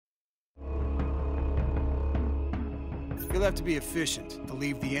You'll have to be efficient to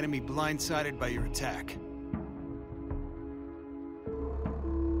leave the enemy blindsided by your attack.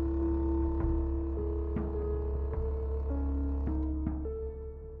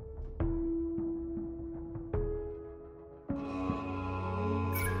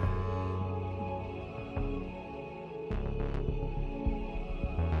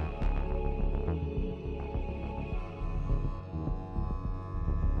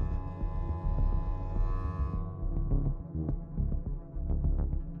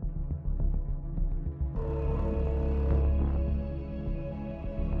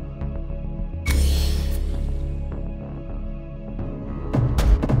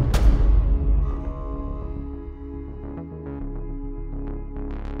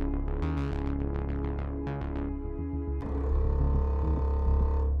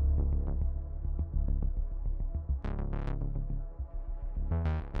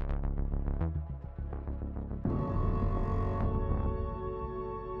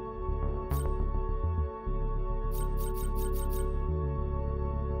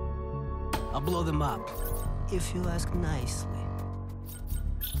 I'll blow them up, if you ask nicely.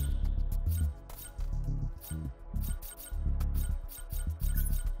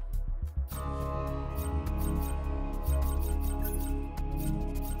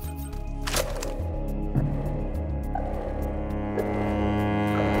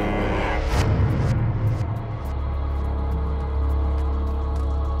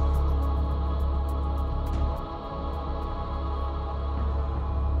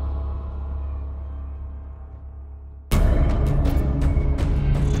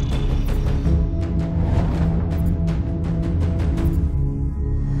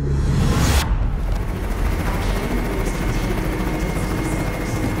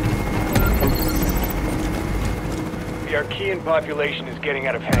 The Archean population is getting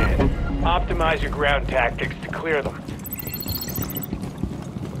out of hand. Optimize your ground tactics to clear them.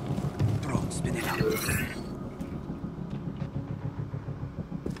 Bro, spin it out.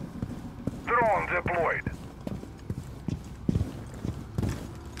 Drone deployed.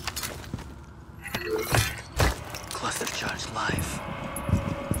 Cluster charge live.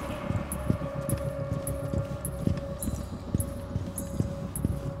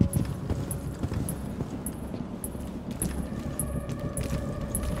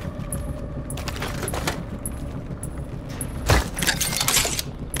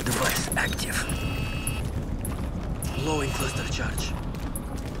 Device active. Blowing cluster charge.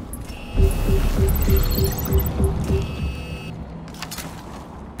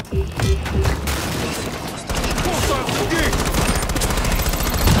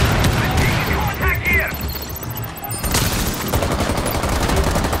 Attack here!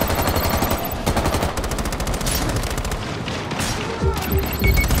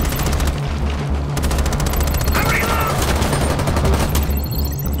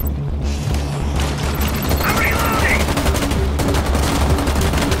 I'm reloading!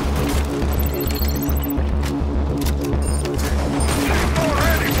 All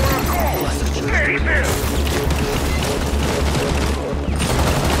ready for a call! Steady still!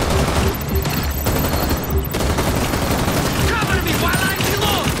 Cover me while I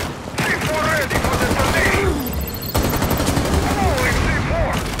reload! C4 ready for detonation! Deploying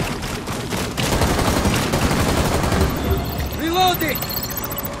C4! Reloading!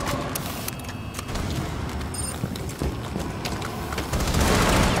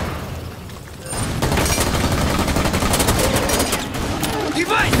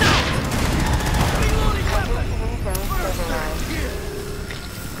 Device out! Reloading weapon!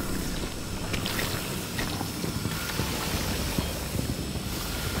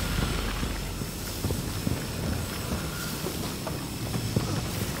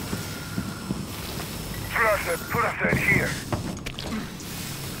 Put us in here.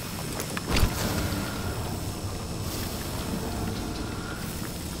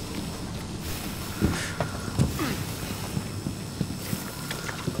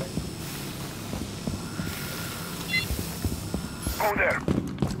 Go there.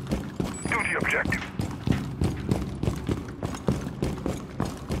 Do the objective.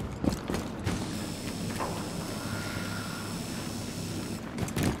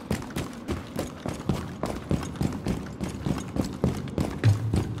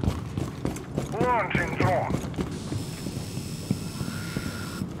 Launching drone.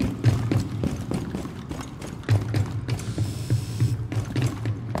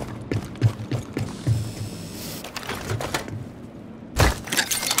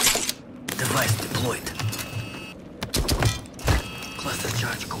 Device deployed. Cluster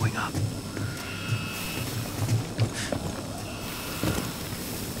charge going up.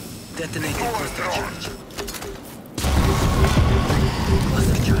 Detonating cluster charge.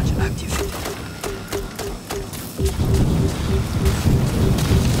 Cluster charge activated.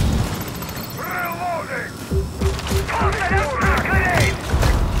 Reloading! Toss it out, grenade!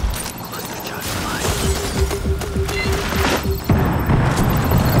 Cluster charge live.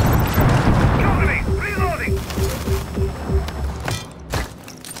 Cover me! Reloading!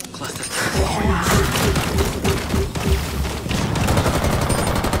 Cluster charge.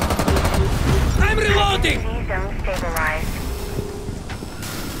 I'm reloading! Z zone stabilized.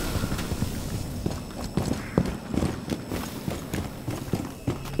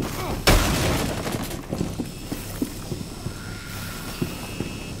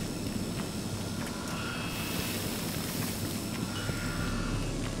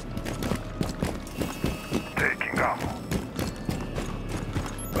 Taking ammo.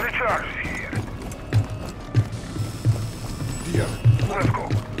 Recharge here. Let's go.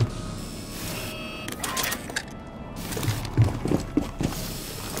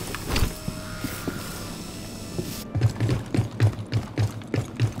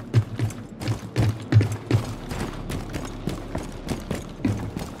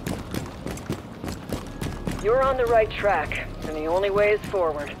 You're on the right track, and the only way is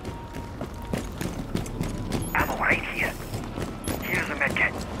forward. Ammo right here. Here's a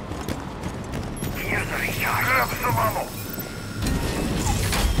medkit. Here's a recharge. Grab some ammo.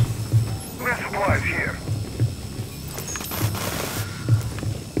 Less supplies here.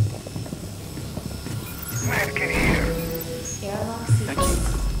 Medkit here. Airlock sequence.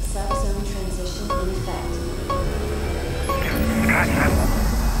 Subzone transition in effect. Scratch ammo.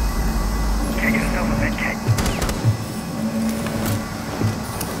 Get yourself a medkit.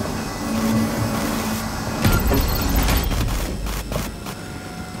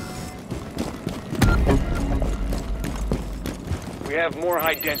 We have more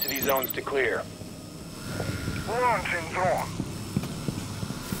high-density zones to clear. Launching drone.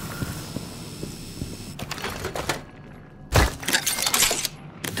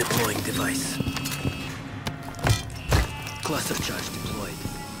 Deploying device. Cluster charge deployed.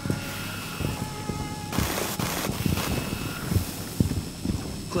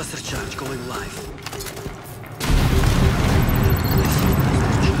 Cluster charge going live.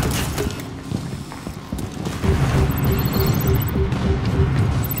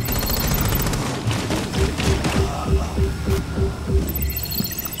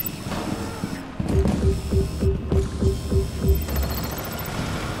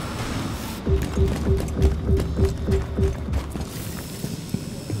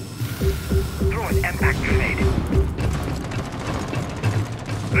 Throw an impact grenade.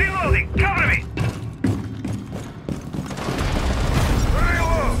 Reloading! Cover me!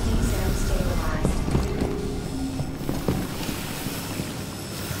 Reload! Z zone stabilized.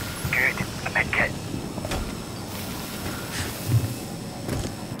 Good. A medkit.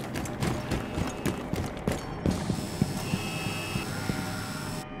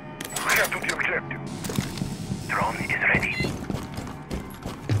 Get to the objective. Drone is ready.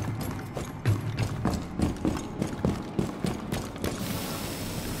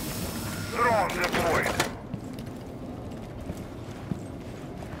 Drone deployed.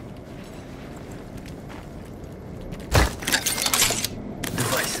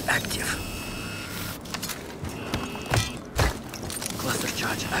 Device active. Cluster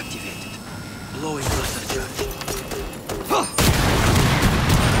charge activated. Blowing cluster charge.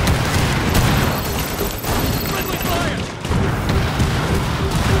 Friendly fire!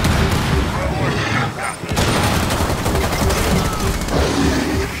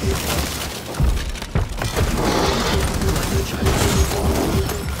 Cluster charge.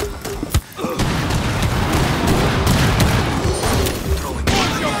 Throwing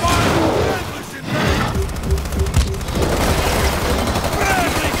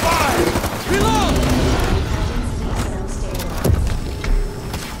Reload! Z zone stabilized.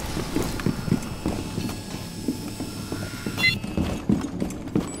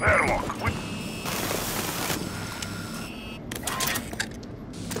 Airlock.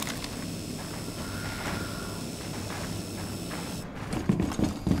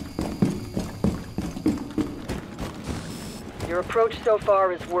 Your approach so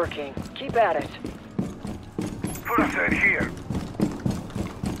far is working. Keep at it. First aid here.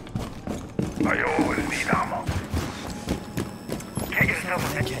 I always need ammo. Get yourself a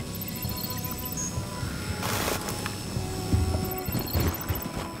medkit.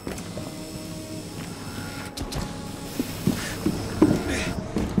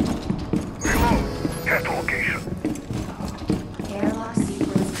 Reload. Test location. Airlock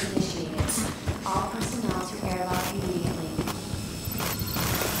sequence initiated. All personnel to airlock immediately.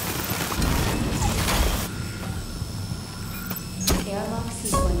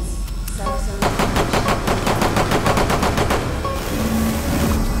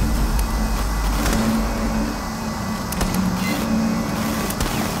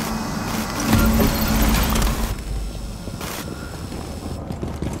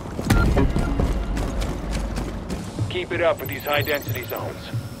 keep it up with these high-density zones.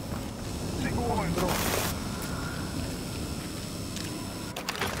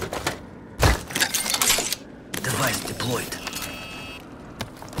 Device deployed.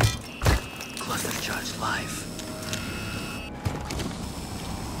 Cluster charge live.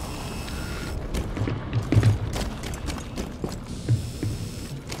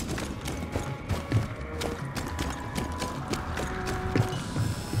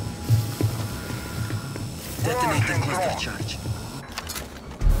 Detonating cluster charge.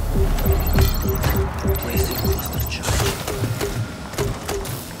 Placing cluster charge.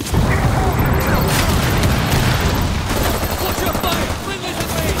 Watch your fire! Friendly's at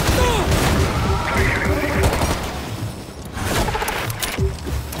range! Move!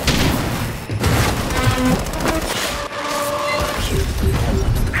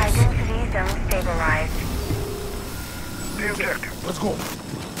 High-density zone stabilized. The objective. Let's go.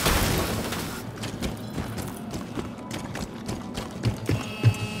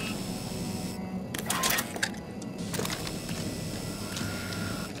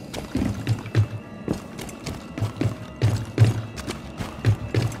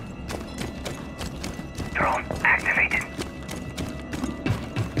 Drone activated.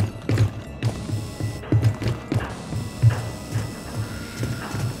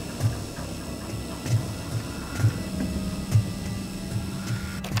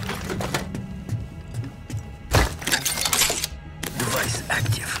 Device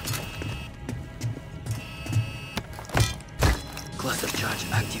active. Cluster charge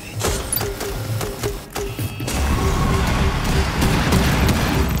activated.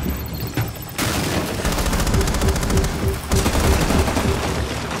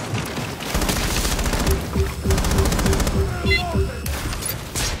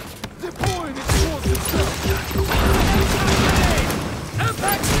 Deploying explosive cell!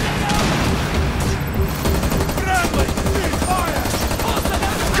 Impact grenade! Friendly! Fire!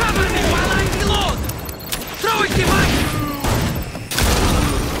 Cover me while I reload! Throwing device!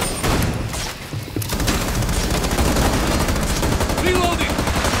 Reloading!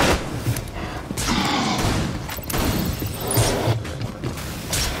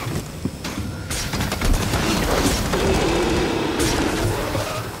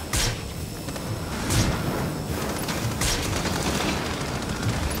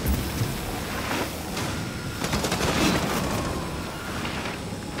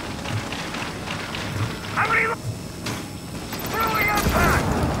 Throwing impact!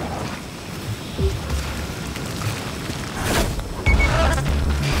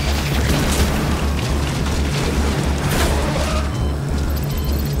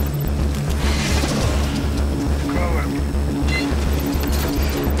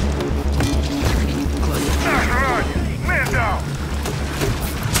 Cover. Man down.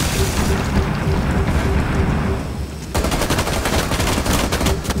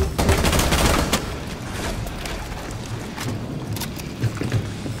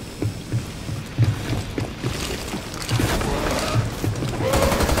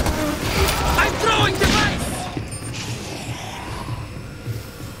 I'm throwing device!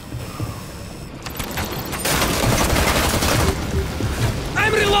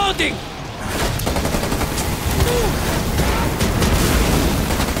 I'm reloading!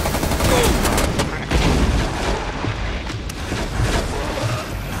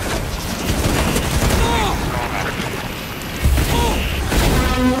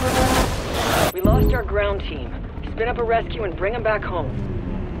 We lost our ground team. Spin up a rescue and bring them back home.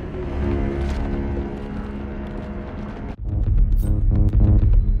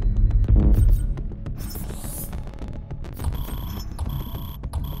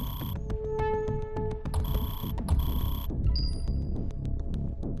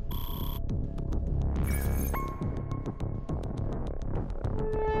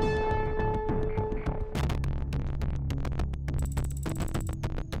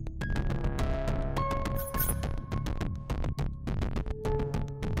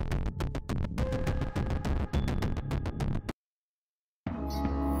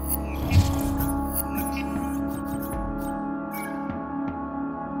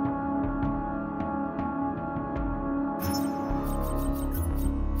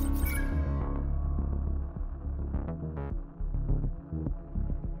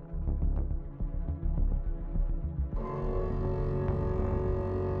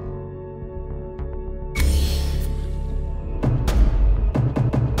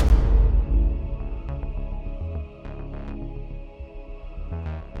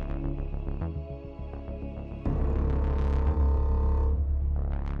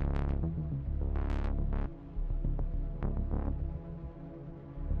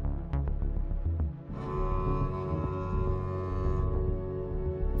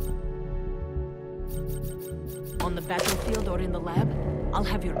 battlefield or in the lab, I'll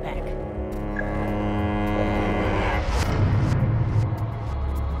have your back.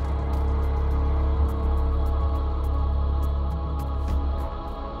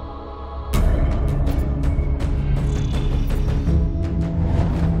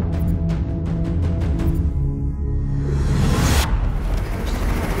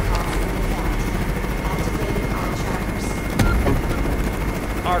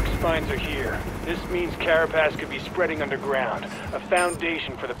 Spines are here. This means Carapace could be spreading underground, a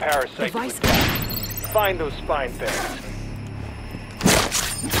foundation for the parasite to attack. Find those spine things.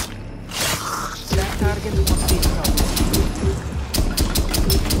 That target won't be trouble.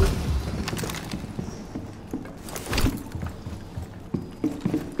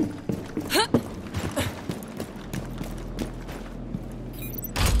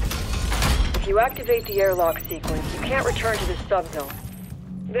 If you activate the airlock sequence, you can't return to this subzone.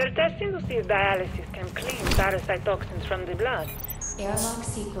 They're testing to see if dialysis can clean parasite toxins from the blood. Airlock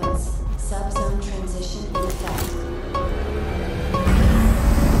sequence. Subzone transition in effect.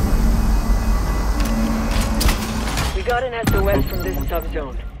 We got an SOS from this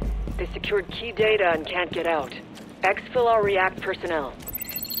subzone. They secured key data and can't get out. Exfil our React personnel.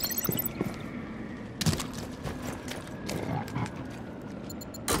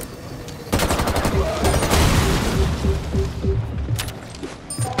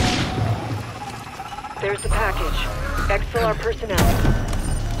 There's the package. Exfil our personnel.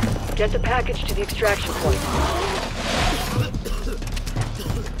 Get the package to the extraction point.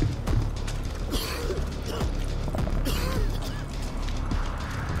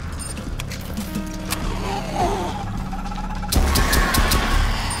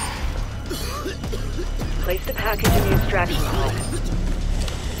 Place the package in the extraction pod.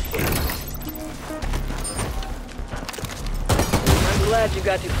 I'm glad you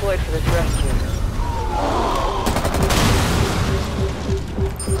got deployed for this rescue.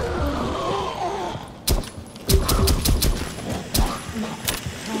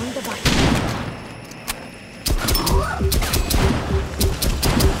 Throwing the bike.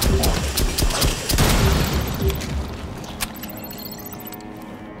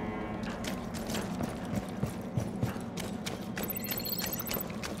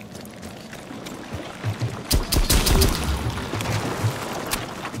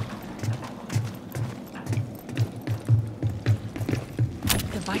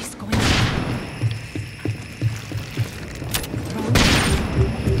 Device going on.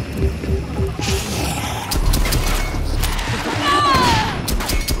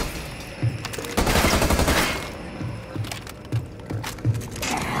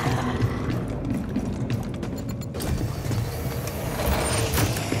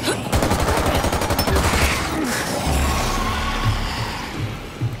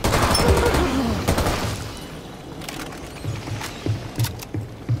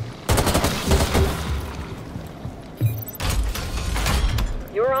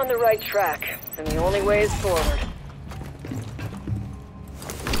 You're on the right track, and the only way is forward.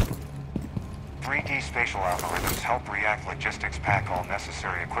 3D spatial algorithms help React Logistics pack all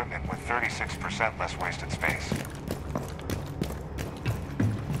necessary equipment with 36% less wasted space.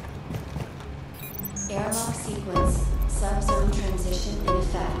 Airlock sequence. Subzone transition in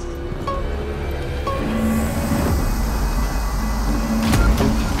effect.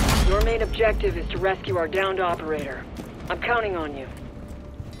 Your main objective is to rescue our downed operator. I'm counting on you.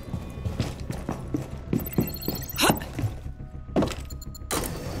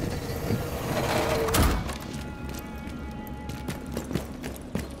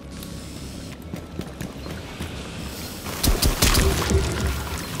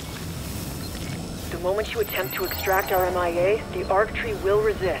 The moment you attempt to extract our MIA, the ARC tree will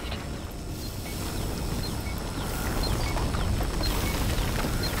resist.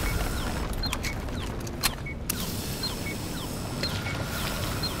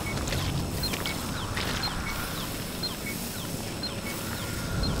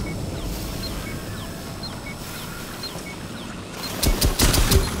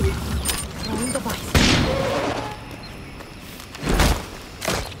 Throwing the bike.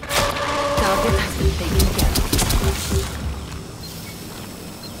 Target has been taken care of.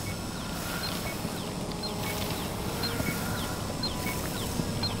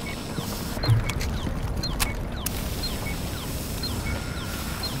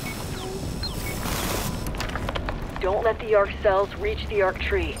 Don't let the ARC cells reach the ARC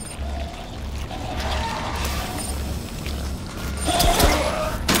tree.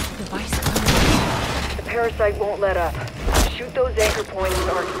 Device going. The parasite won't let up. Shoot those anchor points and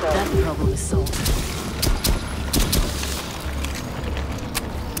ARC cells. That problem is solved.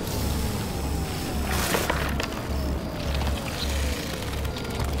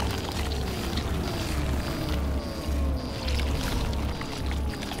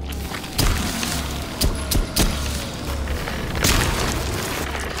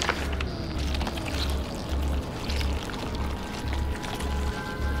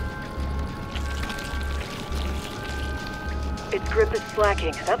 Its grip is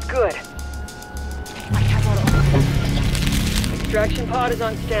slacking. That's good. I have our own. Extraction pod is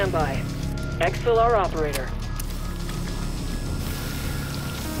on standby. Exfil our operator.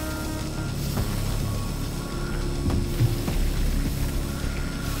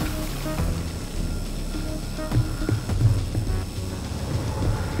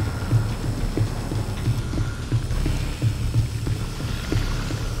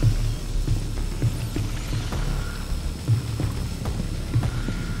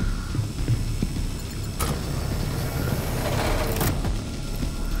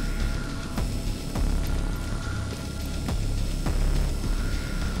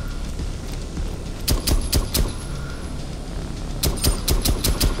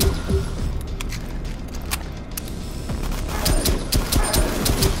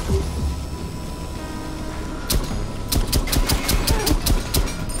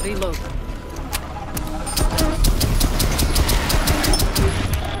 Reload.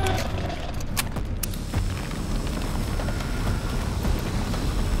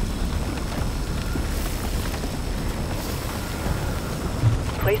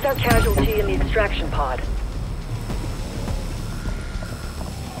 Place our casualty in the extraction pod.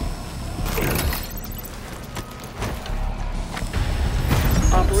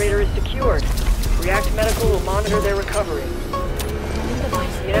 Operator is secured. React Medical will monitor their recovery.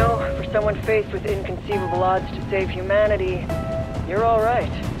 You know, for someone faced with inconceivable odds to save humanity, you're all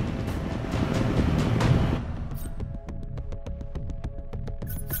right.